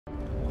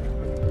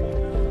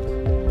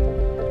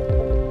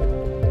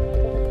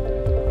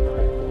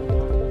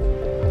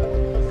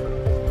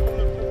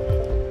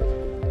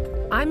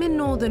I'm in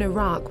northern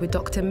Iraq with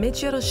Dr.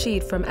 Yousra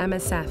Rashid from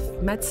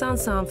MSF, Médecins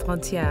Sans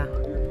Frontières.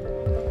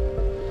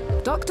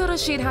 Dr.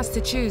 Rashid has to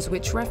choose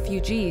which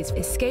refugees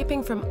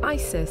escaping from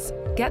ISIS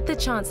get the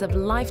chance of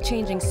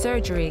life-changing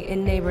surgery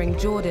in neighboring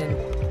Jordan.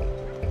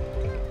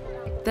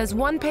 There's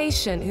one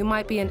patient who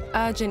might be an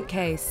urgent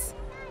case.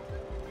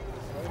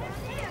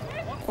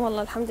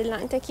 والله الحمد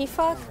لله. أنت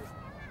كيفك؟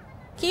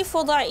 كيف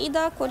وضع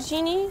إيدك؟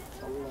 ورجيني.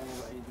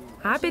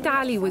 Abid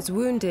Ali was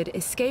wounded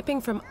escaping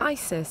from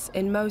ISIS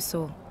in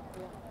Mosul.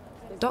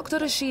 Dr.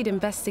 Rashid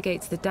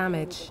investigates the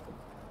damage.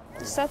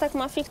 لساتك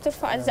ما فيك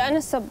ترفع إذا أنا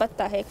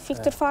ثبتها هيك، فيك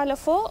ترفعها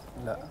لفوق؟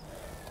 لا.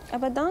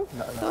 أبداً؟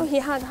 لا. No, he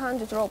had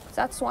hand drop.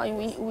 That's why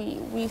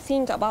we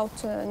think about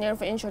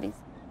nerve injuries.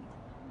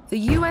 The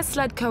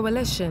US-led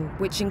coalition,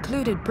 which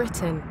included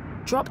Britain,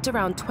 dropped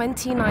around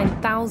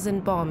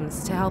 29,000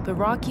 bombs to help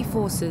Iraqi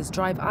forces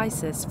drive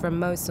ISIS from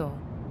Mosul.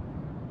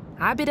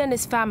 Abid and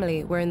his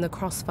family were in the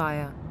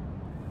crossfire.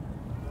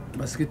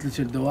 بس قلت لك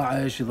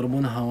الدواعش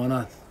يضربونها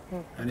هوانات،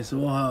 يعني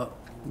سووها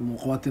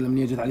القوات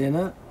الأمنية جت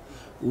علينا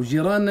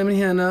وجيراننا من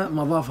هنا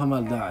مضافة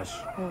مال داعش.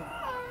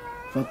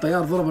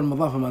 فالطيار ضرب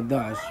المضافة مال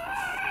داعش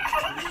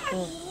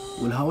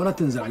والهوانات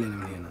تنزل علينا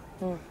من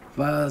هنا.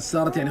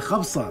 فصارت يعني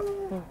خبصة.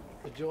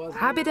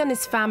 Abid and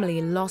his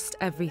family lost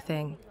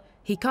everything.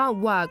 He can't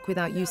work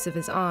without use of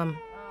his arm.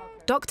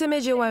 Dr.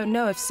 Yousra won't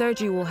know if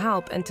surgery will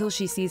help until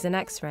she sees an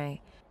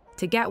X-ray.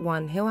 To get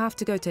one, he'll have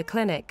to go to a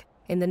clinic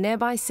in the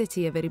nearby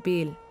city of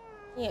Erbil.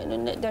 إنه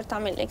نقدر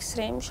تعمل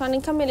إكس-راي مشان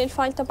نكمل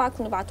الفايل تبعك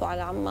ونبعته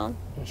على عمان.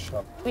 إن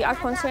شاء الله. We are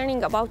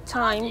concerning about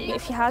time.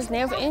 If he has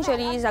nerve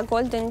injuries, a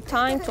golden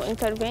time to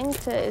intervene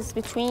is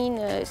between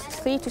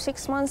 3 to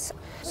 6 months.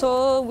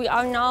 So we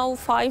are now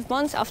 5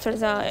 months after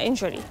the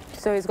injury.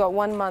 So he's got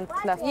 1 month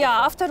left?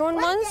 Yeah, after 1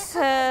 month,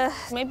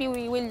 maybe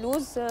we will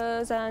lose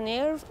the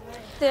nerve.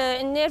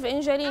 The nerve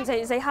injury,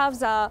 they have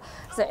the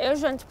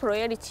urgent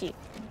priority.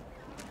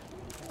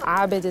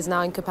 Abid is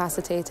now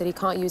incapacitated. He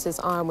can't use his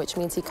arm, which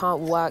means he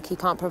can't work. He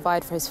can't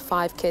provide for his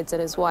 5 kids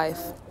and his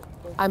wife.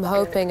 I'm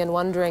hoping and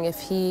wondering if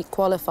he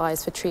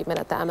qualifies for treatment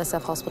at the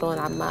MSF hospital in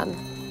Amman.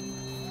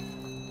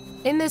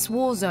 In this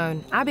war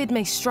zone, Abid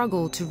may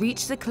struggle to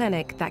reach the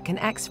clinic that can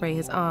X-ray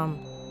his arm.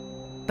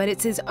 But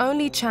it's his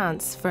only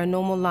chance for a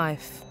normal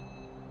life.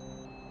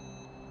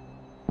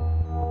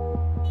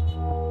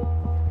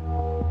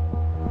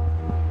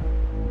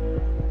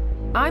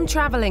 I'm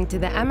traveling to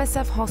the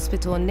MSF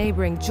hospital in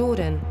neighboring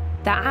Jordan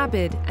that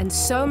Abid and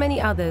so many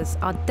others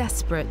are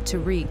desperate to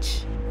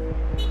reach.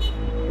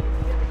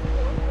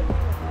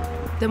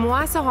 The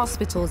Mowasah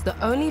hospital is the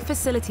only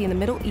facility in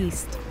the Middle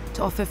East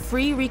to offer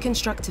free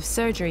reconstructive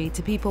surgery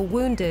to people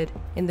wounded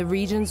in the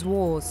region's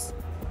wars.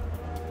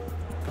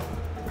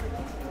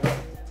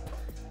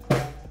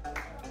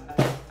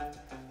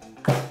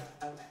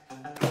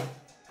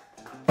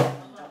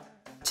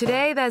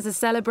 Today, there's a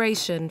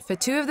celebration for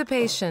 2 of the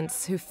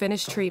patients who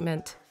finished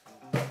treatment.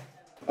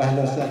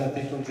 أهلا وسهلا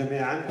بكم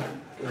جميعا.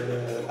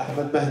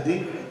 أحمد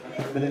مهدي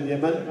من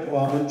اليمن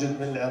ومنجد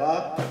من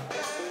العراق.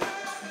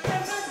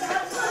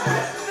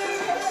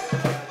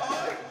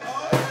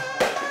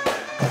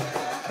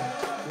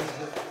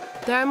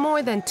 There are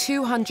more than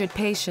 200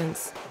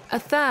 patients. A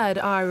third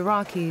are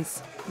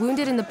Iraqis,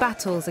 wounded in the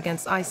battles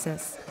against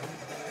ISIS.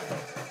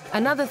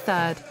 Another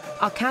third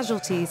are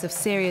casualties of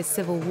Syria's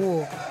civil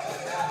war.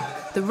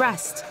 The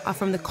rest are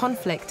from the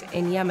conflict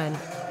in Yemen.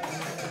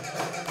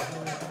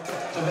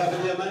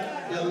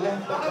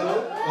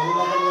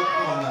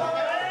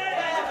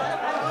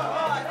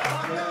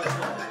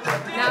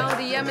 Now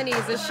the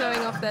Yemenis are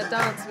showing off their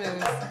dance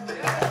moves.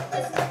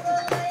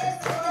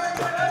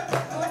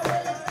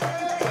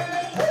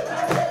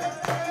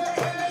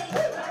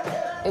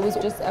 It was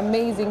just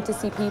amazing to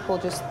see people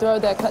just throw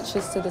their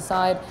clutches to the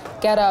side,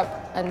 get up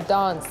and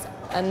dance,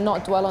 and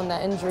not dwell on their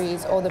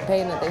injuries or the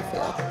pain that they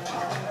feel.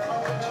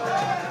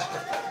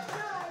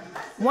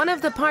 One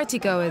of the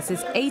partygoers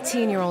is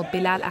 18-year-old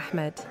Bilal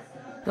Ahmed.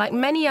 Like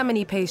many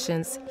Yemeni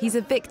patients, he's a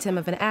victim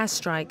of an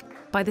airstrike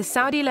by the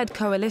Saudi-led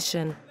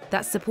coalition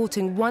that's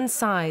supporting one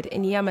side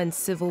in Yemen's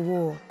civil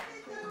war.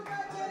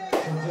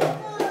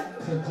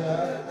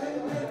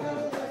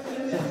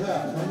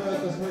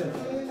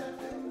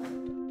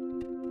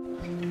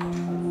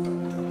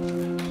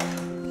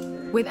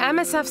 With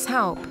MSF's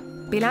help,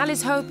 Bilal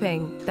is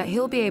hoping that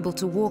he'll be able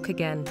to walk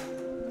again.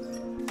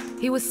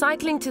 He was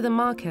cycling to the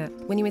market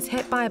when he was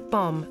hit by a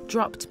bomb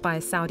dropped by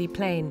a Saudi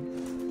plane.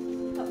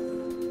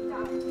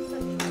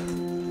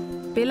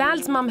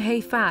 Bilal's mum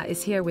Hayfa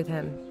is here with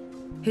him.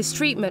 His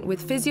treatment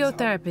with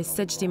physiotherapist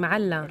Sajdi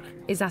Ma'alla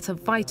is at a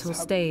vital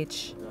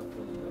stage.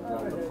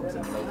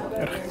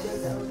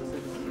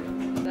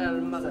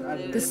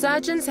 The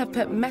surgeons have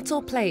put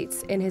metal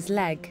plates in his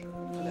leg.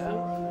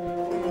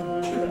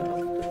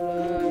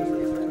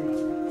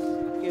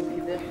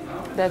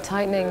 They're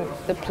tightening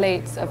the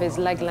plates of his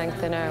leg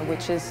lengthener,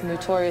 which is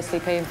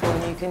notoriously painful,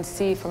 and you can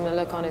see from the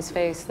look on his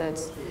face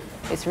that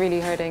it's really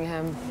hurting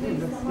him.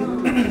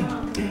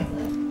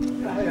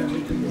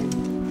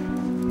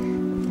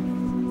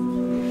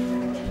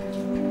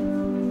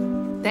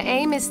 The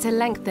aim is to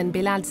lengthen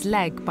Bilal's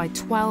leg by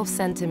 12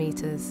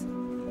 centimeters.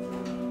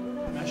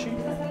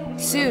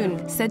 Soon,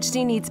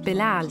 Sajdi needs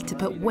Bilal to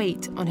put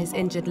weight on his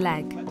injured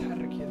leg.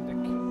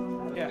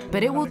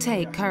 But it will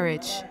take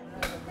courage.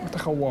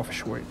 متخوف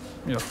شوي.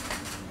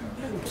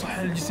 صح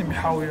الجسم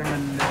يحاول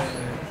يعمل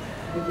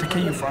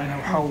تكيف عنها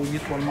ويحاول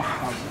يطول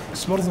معها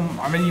بس برضه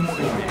عملية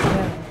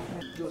مؤلمة.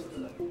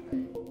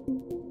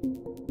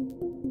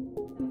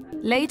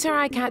 Later,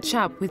 I catch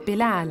up with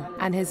Bilal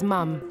and his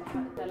mum.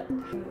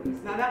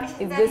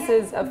 This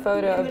is a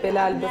photo of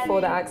Bilal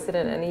before the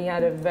accident, and he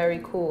had a very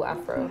cool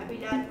afro.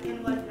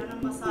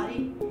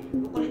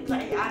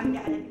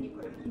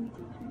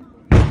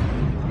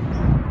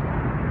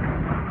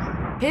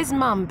 His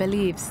mum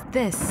believes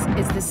this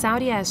is the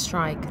Saudi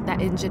airstrike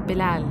that injured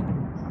Bilal.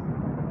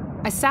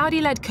 A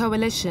Saudi-led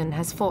coalition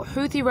has fought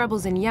Houthi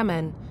rebels in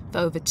Yemen for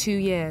over 2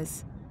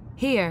 years.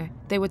 Here,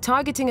 they were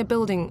targeting a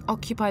building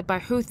occupied by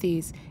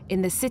Houthis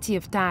in the city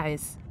of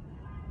Taiz.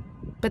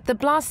 But the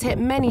blast hit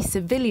many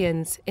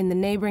civilians in the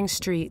neighboring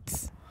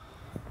streets.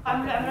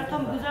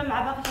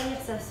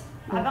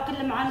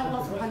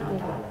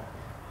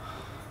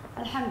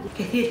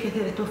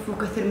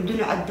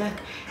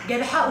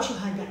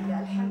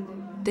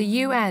 The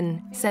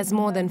UN says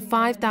more than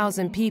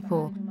 5,000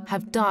 people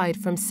have died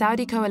from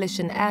Saudi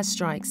coalition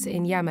airstrikes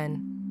in Yemen.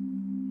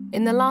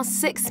 In the last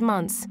 6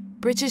 months,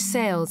 British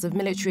sales of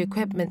military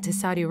equipment to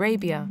Saudi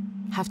Arabia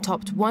have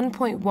topped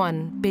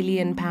 £1.1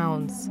 billion.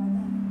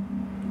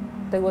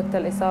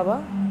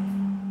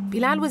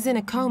 Bilal was in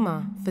a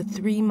coma for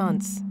 3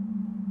 months.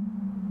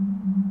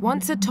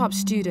 Once a top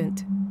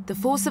student, the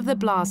force of the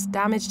blast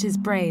damaged his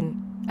brain,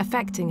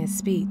 affecting his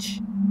speech.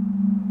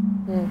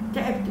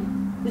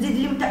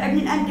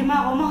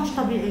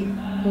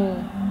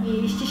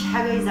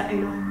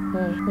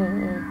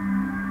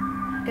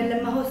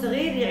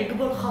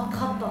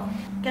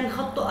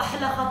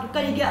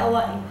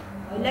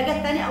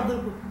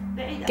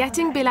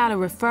 Getting Bilal a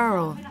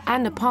referral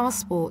and a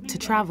passport to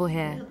travel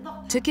here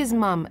took his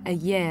mum a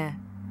year.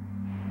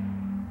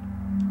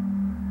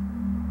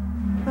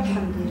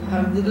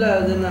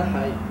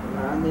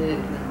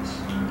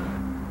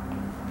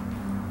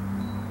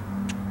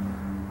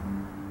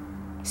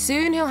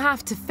 Soon he'll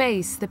have to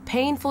face the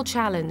painful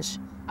challenge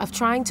of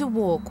trying to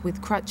walk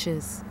with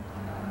crutches.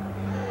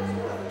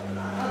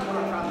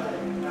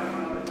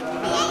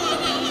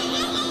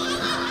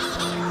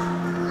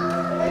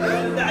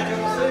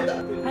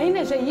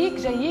 هينا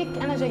جايك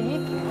أنا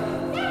جايك.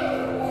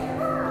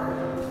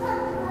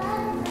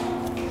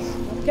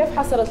 كيف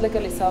حصلت لك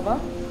الإصابة؟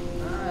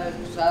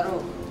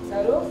 صاروخ.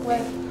 صاروخ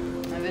وين؟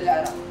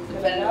 بالعراق.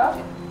 بالعراق؟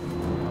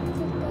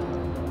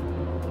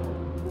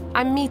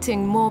 I'm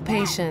meeting more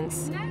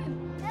patients.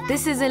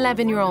 This is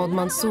 11-year-old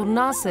Mansour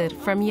Nasser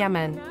from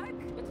Yemen.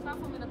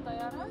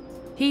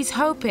 He's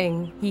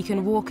hoping he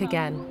can walk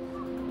again.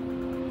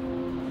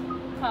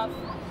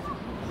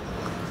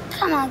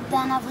 أنا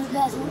أنا في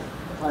البيت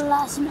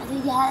والله سمعت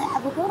الجهاز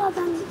ألعب كورة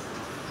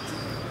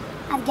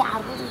أرجع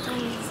أرقد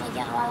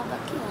وتنفجر ولا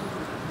بكي.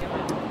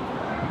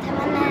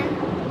 أتمنى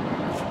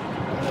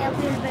أن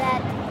يطول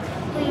البلاد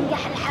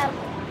وينجح الحرب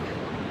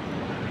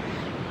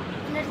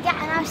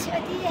ونرجع أنا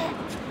والسعودية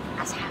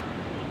أصحاب.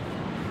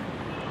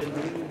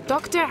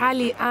 Dr.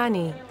 Ali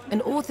Ani,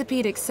 an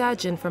orthopedic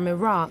surgeon from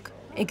Iraq,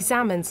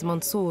 examines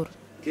Mansour.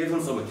 كيف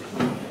انصبت؟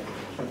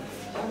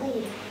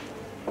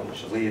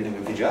 شظية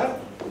انفجار؟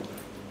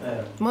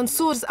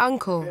 Mansour's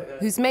uncle,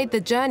 who's made the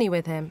journey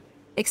with him,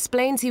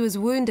 explains he was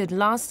wounded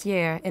last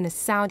year in a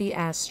Saudi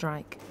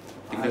airstrike.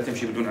 تقدر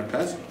تمشي بدون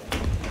عكاز؟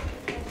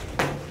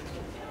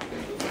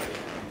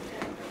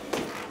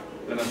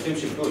 لما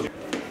تمشي بتوجع.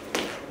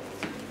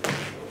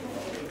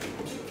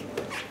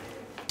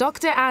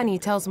 Dr. Ani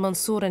tells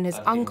Mansour and his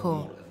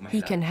uncle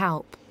he can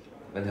help.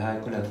 بدها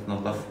هاي كلها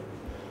تتنظف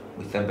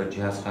ويثبت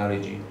جهاز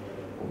خارجي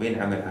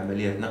وبينعمل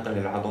عملية نقل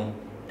العظم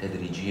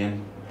تدريجياً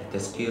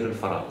لتسكير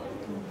الفراغ.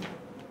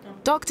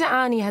 Dr.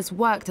 Ani has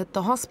worked at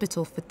the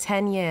hospital for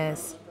 10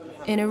 years.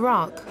 In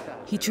Iraq,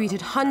 he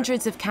treated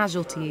hundreds of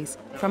casualties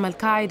from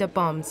Al-Qaeda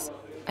bombs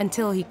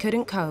until he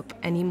couldn't cope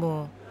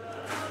anymore.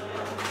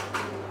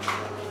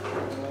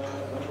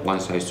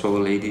 Once I saw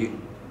a lady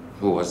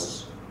who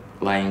was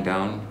lying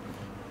down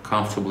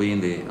comfortably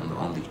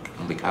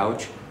on the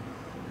couch.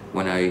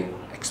 When I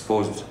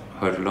exposed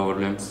her lower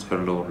limbs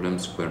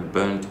were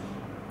burned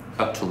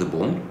up to the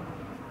bone.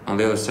 On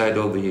the other side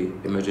of the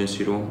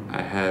emergency room,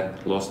 I had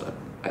lost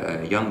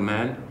a young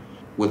man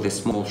with a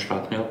small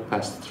shrapnel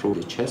passed through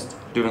the chest.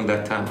 During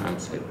that time, I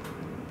said,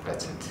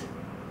 that's it.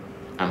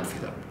 I'm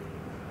fed up.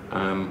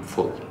 I'm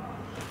full.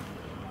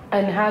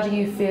 And how do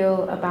you feel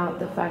about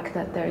the fact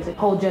that there is a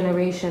whole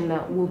generation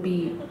that will be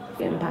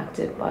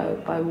impacted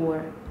by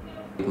war?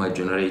 It might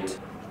generate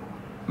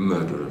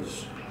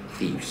murderers,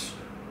 thieves,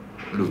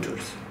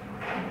 looters,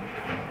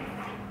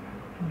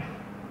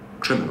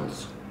 criminals.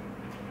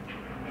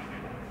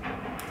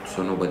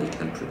 So nobody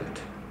can predict.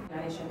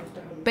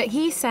 But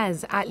he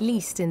says at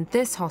least in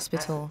this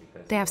hospital,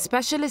 they have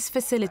specialist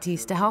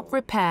facilities to help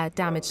repair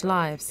damaged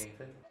lives.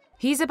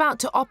 He's about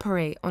to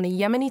operate on a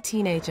Yemeni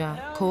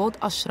teenager called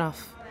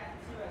Ashraf.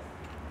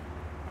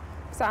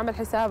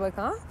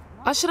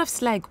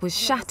 Ashraf's leg was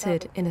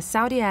shattered in a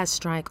Saudi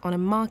airstrike on a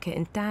market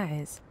in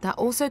Taiz that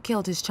also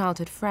killed his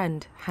childhood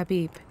friend,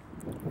 Habib.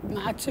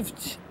 ما عاد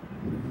شفت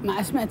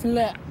ما سمعت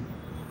إلا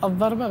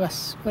الضربة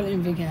بس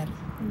والانفجار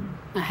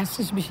ما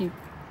حسيتش بشيء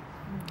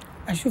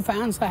أشوف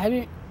عن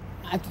صاحبي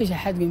ما عاد فيش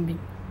أحد جنبي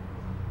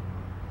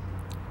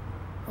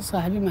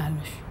صاحبي ما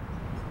هلمش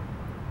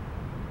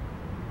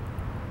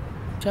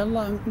إن شاء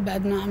الله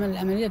بعد ما أعمل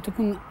العملية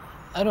تكون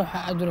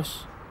أروح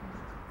أدرس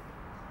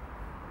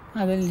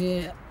هذا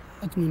اللي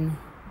أتمنى.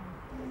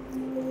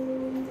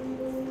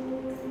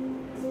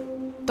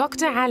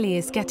 Dr. Ali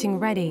is getting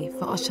ready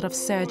for Ashraf's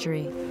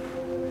surgery.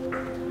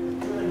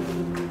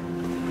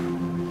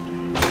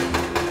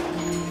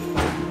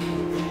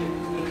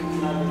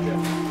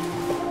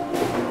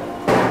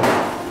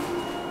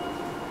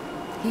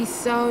 He's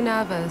so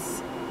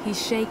nervous. He's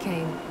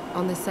shaking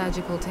on the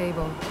surgical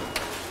table.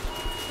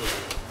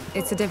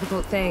 It's a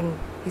difficult thing.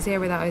 He's here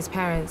without his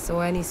parents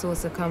or any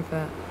source of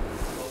comfort.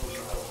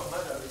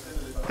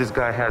 This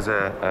guy has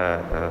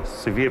a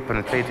severe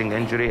penetrating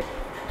injury.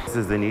 This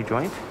is the knee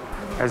joint.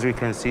 As we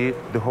can see,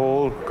 the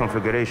whole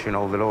configuration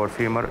of the lower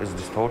femur is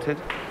distorted.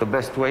 The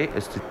best way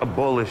is to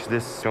abolish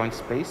this joint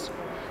space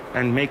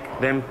and make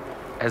them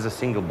as a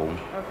single bone.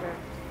 Okay.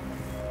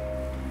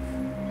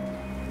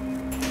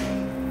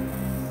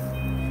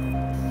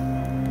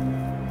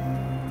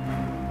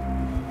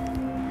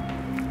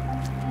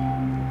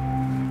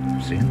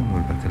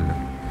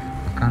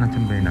 كانت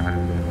مبينة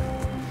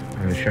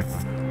على الشفة.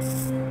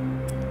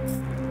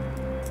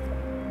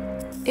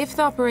 If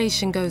the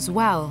operation goes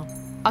well,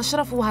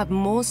 Ashraf will have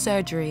more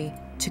surgery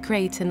to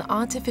create an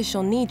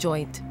artificial knee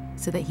joint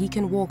so that he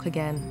can walk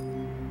again.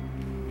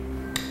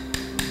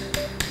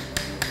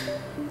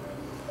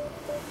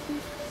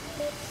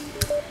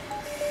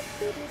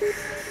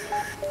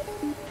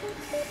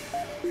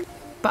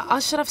 But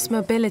Ashraf's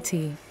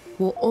mobility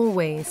will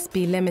always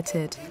be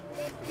limited.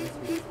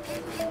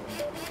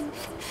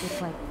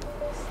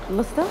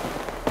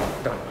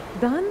 Done?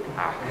 Done?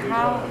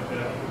 How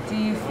do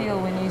you feel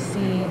when you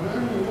see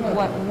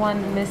what one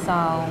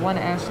missile, one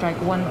airstrike,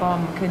 one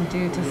bomb can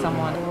do to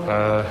someone?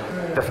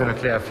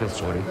 Definitely I feel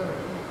sorry.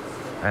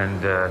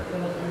 And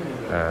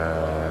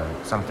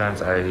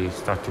sometimes I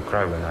start to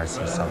cry when I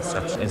see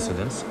such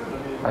incidents.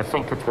 I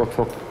think it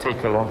will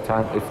take a long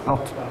time, if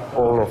not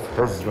all of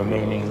his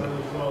remaining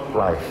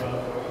life,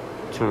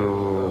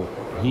 to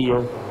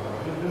heal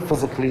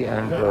physically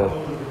and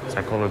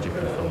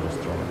psychologically from this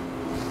trauma.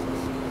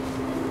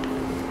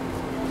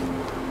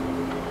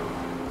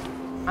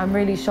 I'm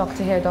really shocked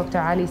to hear Dr.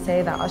 Ali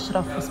say that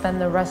Ashraf will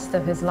spend the rest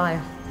of his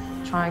life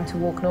trying to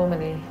walk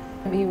normally.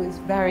 He was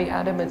very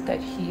adamant that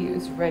he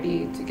was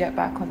ready to get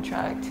back on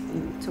track,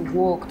 to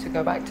walk, to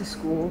go back to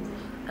school.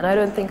 And I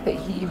don't think that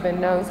he even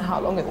knows how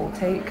long it will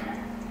take.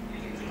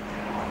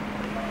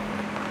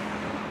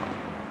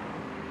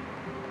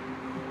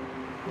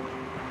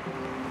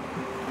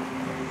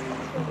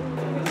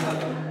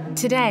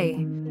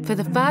 Today, for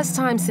the first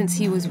time since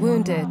he was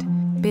wounded,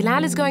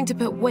 Bilal is going to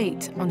put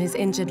weight on his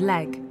injured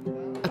leg,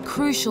 a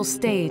crucial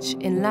stage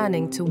in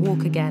learning to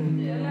walk again.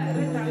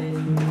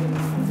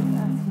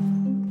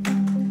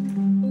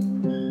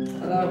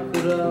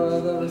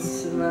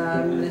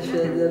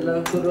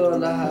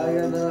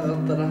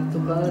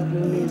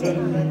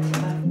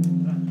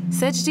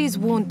 Sajdi's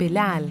warned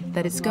Bilal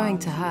that it's going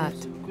to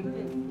hurt.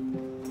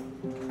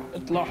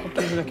 اطلع حط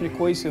رجلك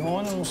الكويسة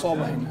هون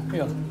المصابة هنا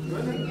يلا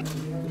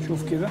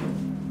شوف كذا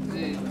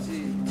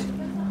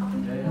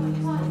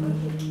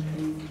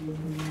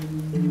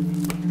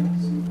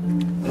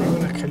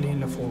عيونك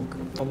خليهن لفوق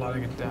طلع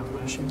لقدام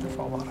ماشي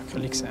ارفع ظهرك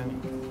خليك سامي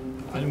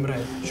على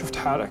المراية شفت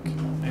حالك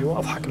ايوه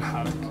اضحك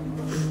لحالك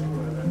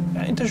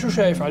يعني انت شو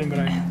شايف على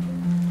المراية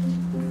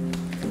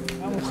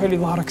وخلي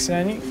ظهرك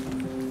ساني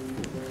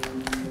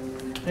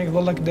هيك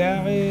ضلك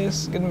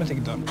داعس قد ما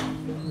تقدر.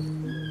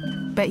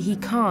 But he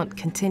can't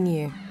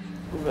continue.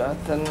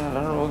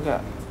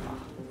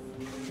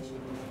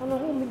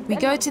 We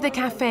go to the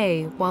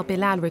cafe while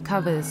Bilal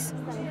recovers.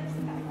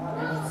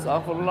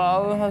 استغفر الله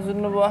العظيم حسن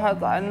النبوة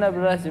طعنا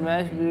براسي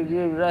ماش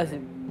براسي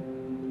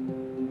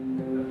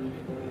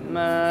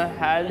ما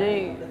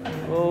حالي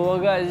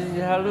ووقع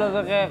يجهر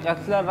له دقيقة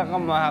 3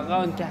 رقم محقق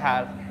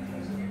وانتحار.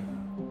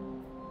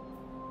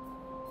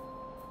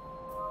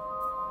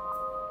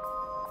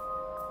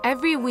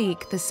 Every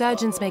week, the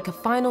surgeons make a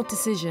final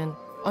decision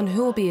on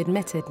who will be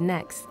admitted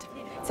next.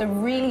 It's a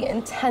really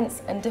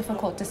intense and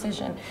difficult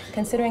decision,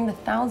 considering the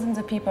thousands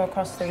of people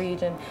across the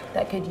region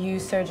that could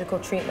use surgical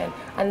treatment,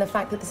 and the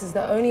fact that this is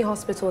the only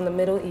hospital in the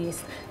Middle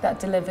East that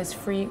delivers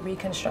free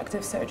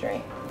reconstructive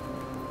surgery.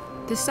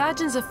 The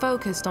surgeons are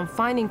focused on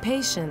finding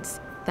patients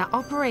that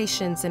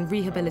operations and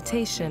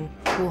rehabilitation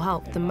will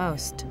help the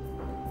most.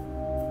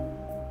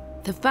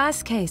 The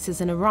first case is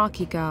an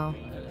Iraqi girl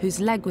whose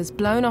leg was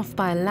blown off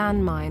by a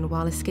landmine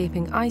while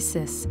escaping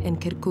ISIS in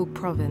Kirkuk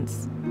province.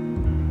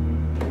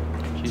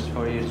 She's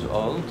 4 years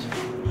old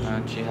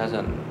and she has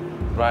a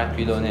right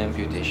below knee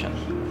amputation.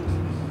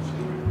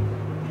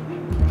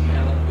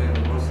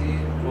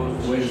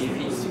 Where she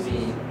feels to be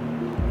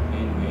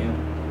in where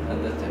at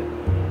that time.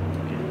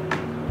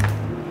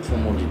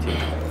 Some more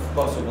detail. If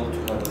possible to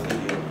have a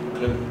video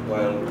clip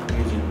while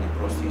using the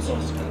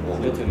prosthesis and all.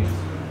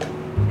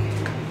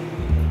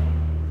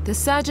 The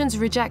surgeons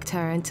reject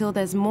her until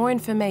there's more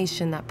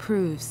information that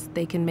proves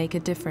they can make a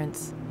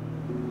difference.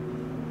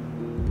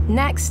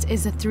 Next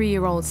is a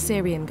 3-year-old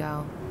Syrian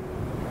girl.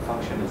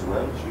 Function as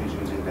well. She's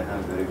using the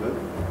hand very good,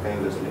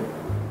 painlessly.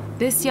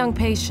 This young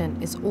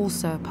patient is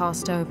also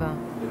passed over.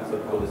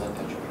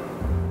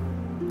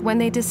 When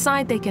they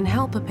decide they can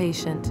help a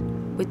patient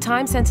with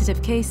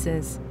time-sensitive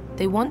cases,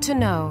 they want to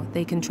know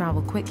they can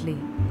travel quickly.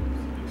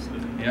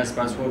 He has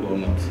passport or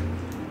not?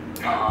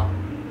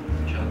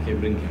 Okay,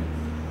 bring him.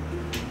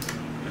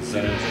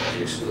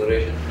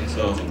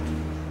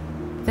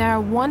 There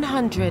are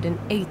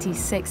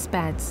 186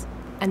 beds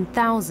and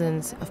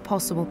thousands of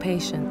possible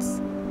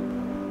patients.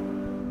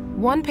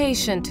 One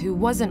patient who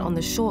wasn't on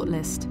the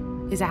shortlist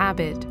is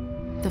Abid,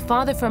 the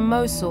father from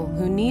Mosul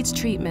who needs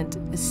treatment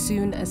as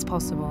soon as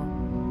possible.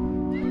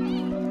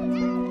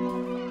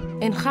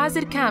 In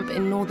Khazir camp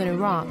in northern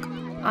Iraq,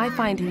 I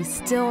find he's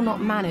still not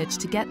managed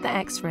to get the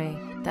X-ray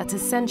that's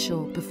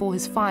essential before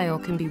his file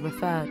can be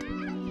referred.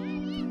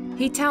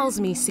 He tells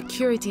me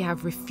security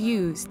have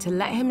refused to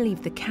let him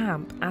leave the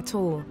camp at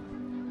all.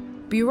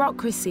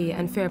 Bureaucracy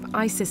and fear of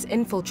ISIS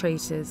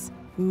infiltrators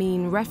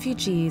mean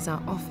refugees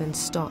are often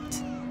stopped.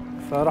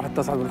 فرحت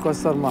أصعد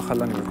بالكوستر ما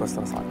خلاني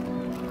بالكوستر أصعد.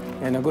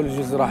 يعني أقول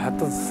الجزء راح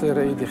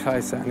تصير إيدي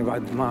خايسة يعني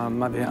بعد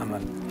ما بها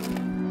أمل.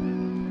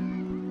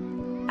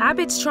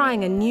 Abid's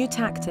trying a new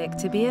tactic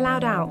to be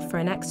allowed out for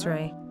an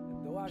X-ray.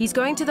 He's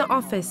going to the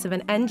office of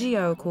an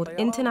NGO called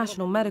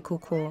International Medical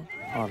Corps.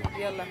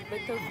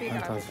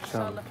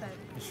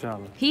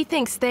 He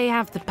thinks they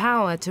have the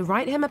power to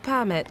write him a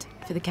permit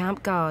for the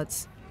camp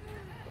guards.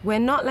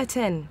 We're not let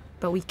in,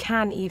 but we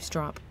can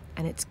eavesdrop,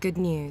 and it's good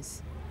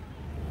news.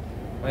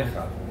 ما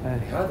يخاف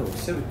هذا هو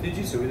السبب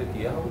تجي يسوي لك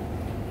اياه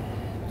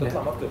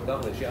تطلع مكتب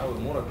تاخذ اشياء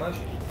وامورك ماشي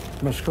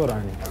مشكور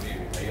عني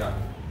حبيبي حياك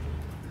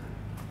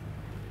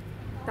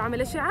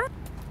تعمل اشعه؟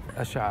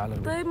 اشعه على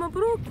البيت. طيب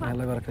مبروك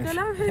الله يبارك لك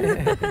كلام حلو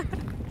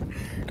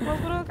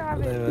مبروك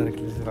حبيبي الله يبارك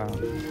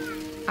لك.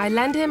 I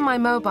lend him my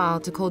mobile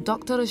to call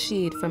Dr.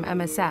 Rashid from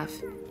MSF.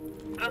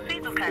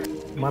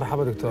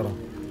 مرحبا دكتورة.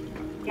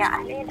 يا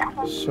أهلين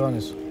أهلا.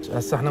 شلونك؟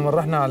 هسه احنا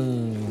رحنا على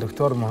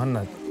الدكتور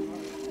مهند.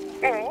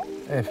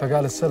 ايه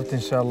فقال السبت ان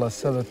شاء الله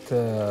السبت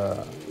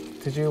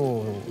تجي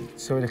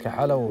وتسوي لك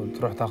حالة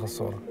وتروح تاخذ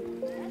صورة.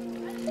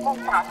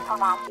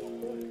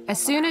 As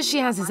soon as she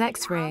has his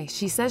X-ray,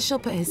 she says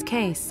she'll put his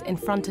case in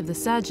front of the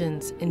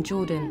surgeons in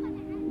Jordan.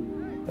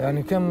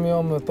 يعني كم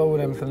يوم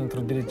يطول مثلا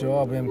تردي لي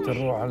الجواب يمتى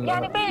نروح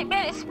يعني بين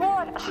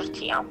اسبوع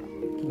 10 ايام.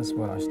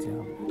 اسبوع 10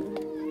 ايام.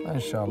 ان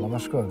شاء الله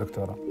مشكور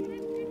دكتورة.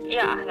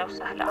 يا اهلا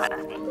وسهلا على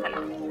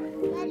السلام.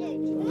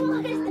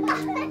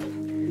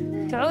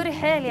 شعوري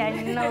حيل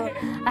يعني انه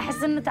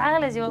احس انه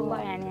تعالج والله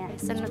يعني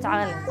احس انه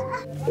تعالج.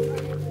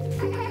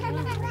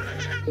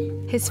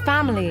 His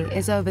family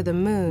is over the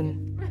moon,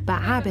 but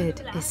Abid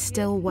is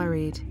still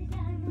worried.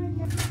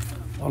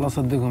 والله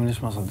صدقهم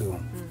ليش ما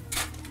صدقهم.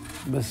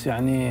 بس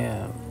يعني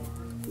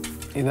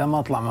إذا ما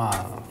أطلع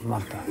ما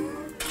أرتاح.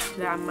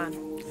 لعمان.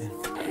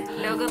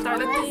 لو قطع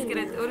لك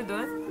تذكرة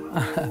أردن.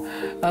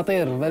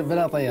 أطير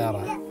بلا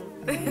طيارة.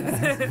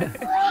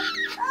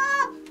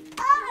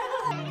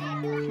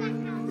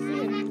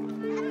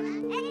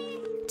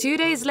 2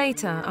 days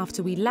later,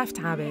 after we left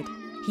Abid,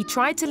 he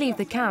tried to leave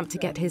the camp to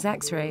get his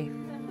X-ray.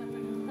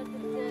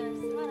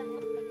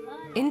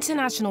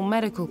 International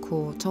Medical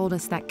Corps told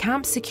us that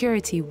camp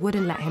security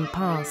wouldn't let him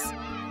pass,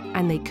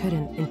 and they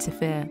couldn't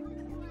interfere.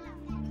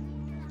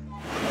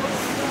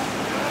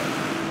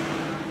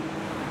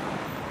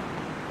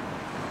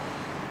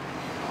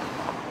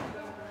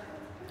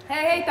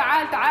 Hey,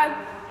 تعال.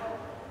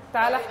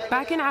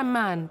 Back in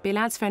Amman,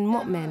 Bilad's friend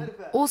Mu'min,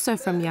 also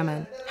from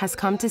Yemen, has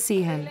come to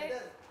see him.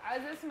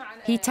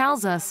 He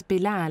tells us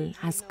Bilal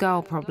has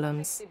girl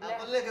problems.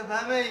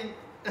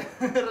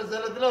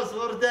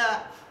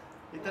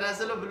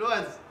 يتراسلوا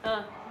بالوز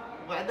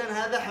وبعدين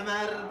هذا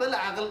حمار طلع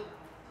عقل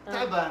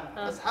تعبان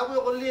اصحابه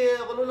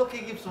يقولوا له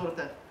يجيب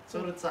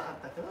صورة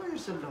صاحبتك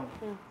يرسل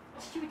لهم.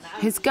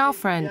 His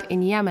girlfriend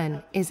in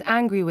Yemen is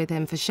angry with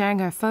him for sharing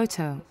her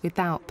photo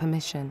without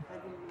permission.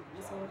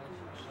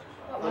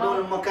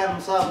 قالوا لما كان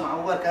مصاب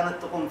معور كانت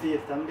تقوم فيه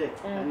فهمت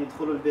يعني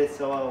يدخلوا البيت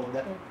سوا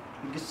وده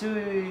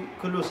يقسوا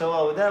كله سوا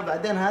وده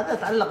بعدين هذا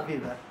تعلق فيه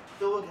ده.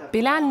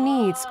 Bilal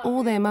needs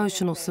all the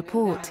emotional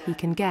support he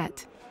can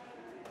get.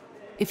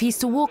 If he's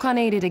to walk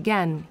unaided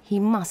again, he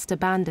must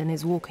abandon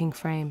his walking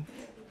frame.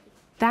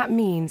 That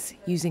means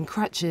using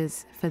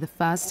crutches for the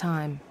first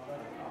time.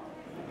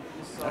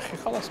 أخي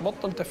خلاص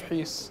بطل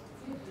تفحيص.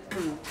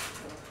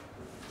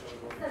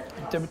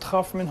 أنت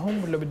بتخاف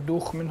منهم ولا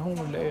بتدوخ منهم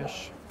ولا إيش؟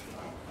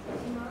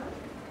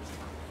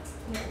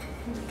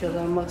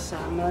 كذا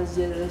مقصع ما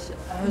زين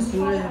أحس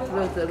إني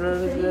حفلت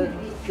الرجل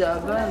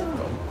تعبان.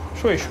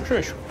 شوي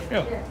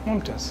يلا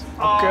ممتاز.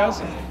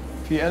 عكاز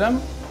في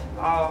ألم؟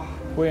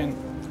 وين؟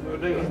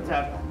 رجل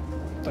تعب.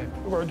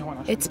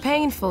 It's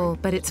painful,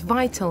 but it's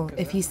vital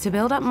if he's to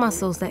build up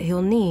muscles that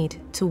he'll need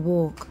to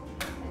walk.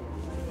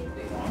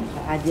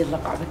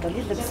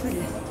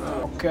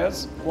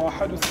 عكاز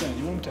واحد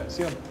والثاني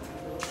ممتاز يلا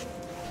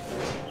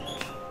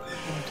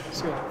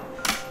ممتاز يلا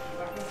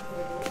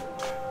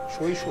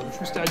شوي شوي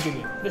مش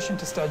مستعجلين ليش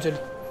انت استعجل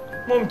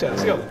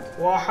ممتاز يلا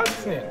واحد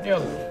اثنين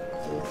يلا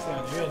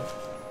ثاني يلا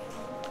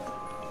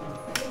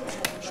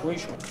شوي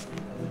شوي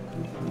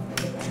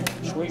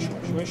شوي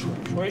شوي شوي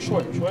شوي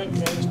شوي شوي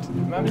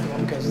ما بدي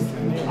ممتاز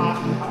الثاني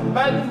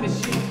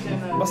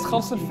بس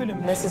خلص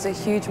الفيلم. This is a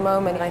huge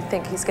moment and I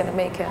think he's going to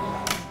make it.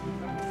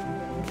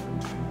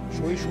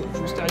 شوي شوي مش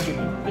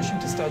مستعجلين ليش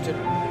انت تستعجل؟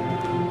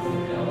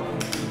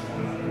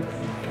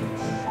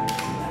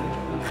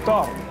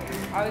 اختار.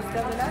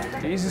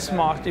 He's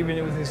smart even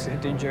with his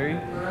head injury,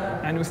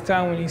 and with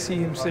time when he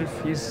sees himself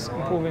he's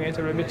improving it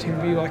a little bit,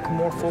 he'll be like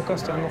more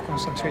focused and more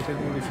concentrated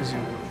in the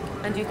physio.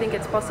 And do you think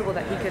it's possible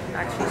that he could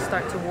actually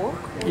start to walk?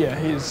 Yeah,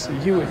 he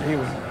will.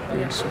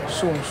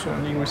 Soon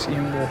you will see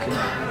him walking.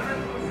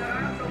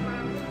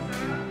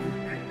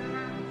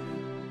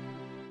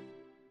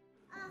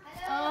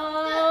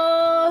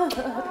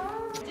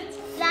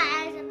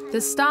 The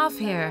staff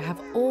here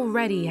have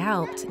already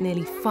helped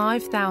nearly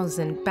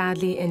 5,000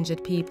 badly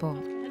injured people.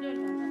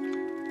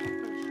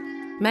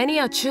 Many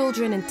are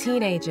children and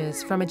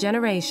teenagers from a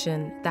generation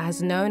that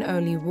has known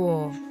only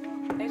war.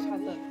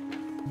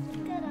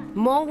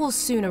 More will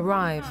soon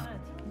arrive,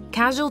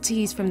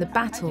 casualties from the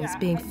battles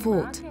being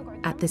fought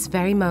at this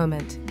very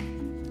moment.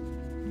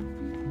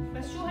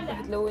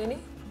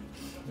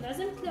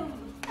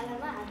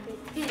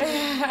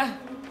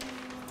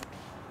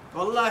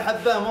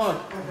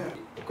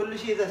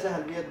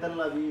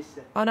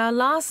 On our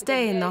last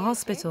day in the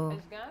hospital,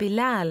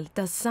 Bilal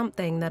does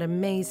something that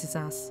amazes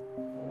us.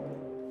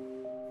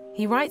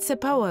 He writes a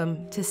poem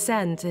to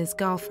send to his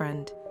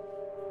girlfriend.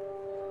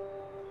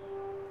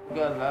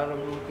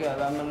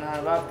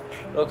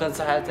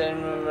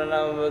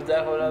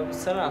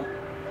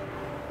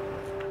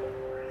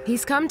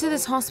 He's come to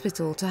this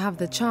hospital to have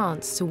the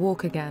chance to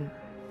walk again.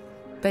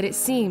 But it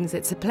seems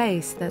it's a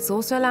place that's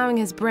also allowing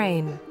his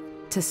brain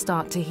to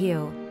start to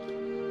heal.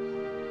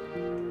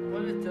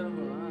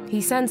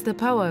 He sends the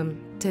poem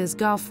to his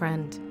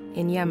girlfriend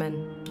in Yemen.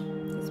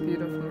 It's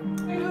beautiful.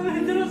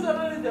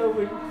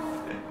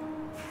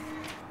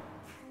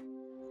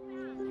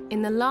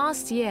 In the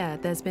last year,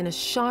 there's been a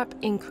sharp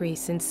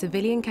increase in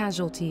civilian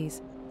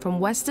casualties from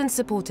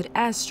Western-supported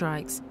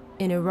airstrikes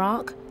in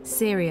Iraq,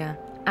 Syria,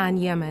 and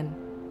Yemen.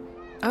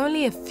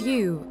 Only a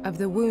few of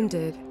the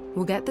wounded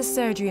will get the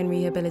surgery and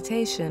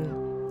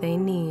rehabilitation they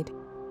need.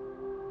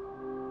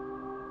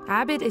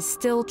 Abid is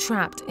still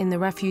trapped in the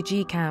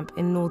refugee camp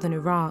in northern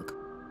Iraq.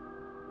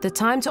 The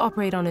time to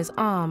operate on his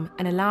arm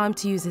and allow him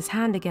to use his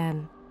hand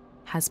again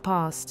has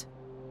passed.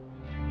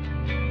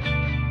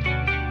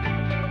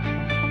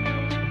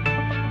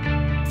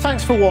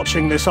 Thanks for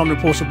watching this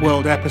Unreported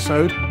World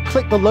episode.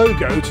 Click the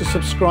logo to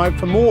subscribe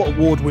for more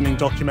award-winning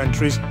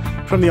documentaries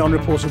from the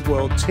Unreported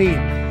World team.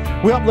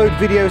 We upload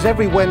videos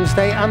every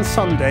Wednesday and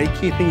Sunday,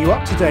 keeping you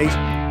up to date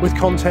with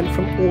content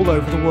from all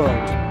over the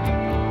world.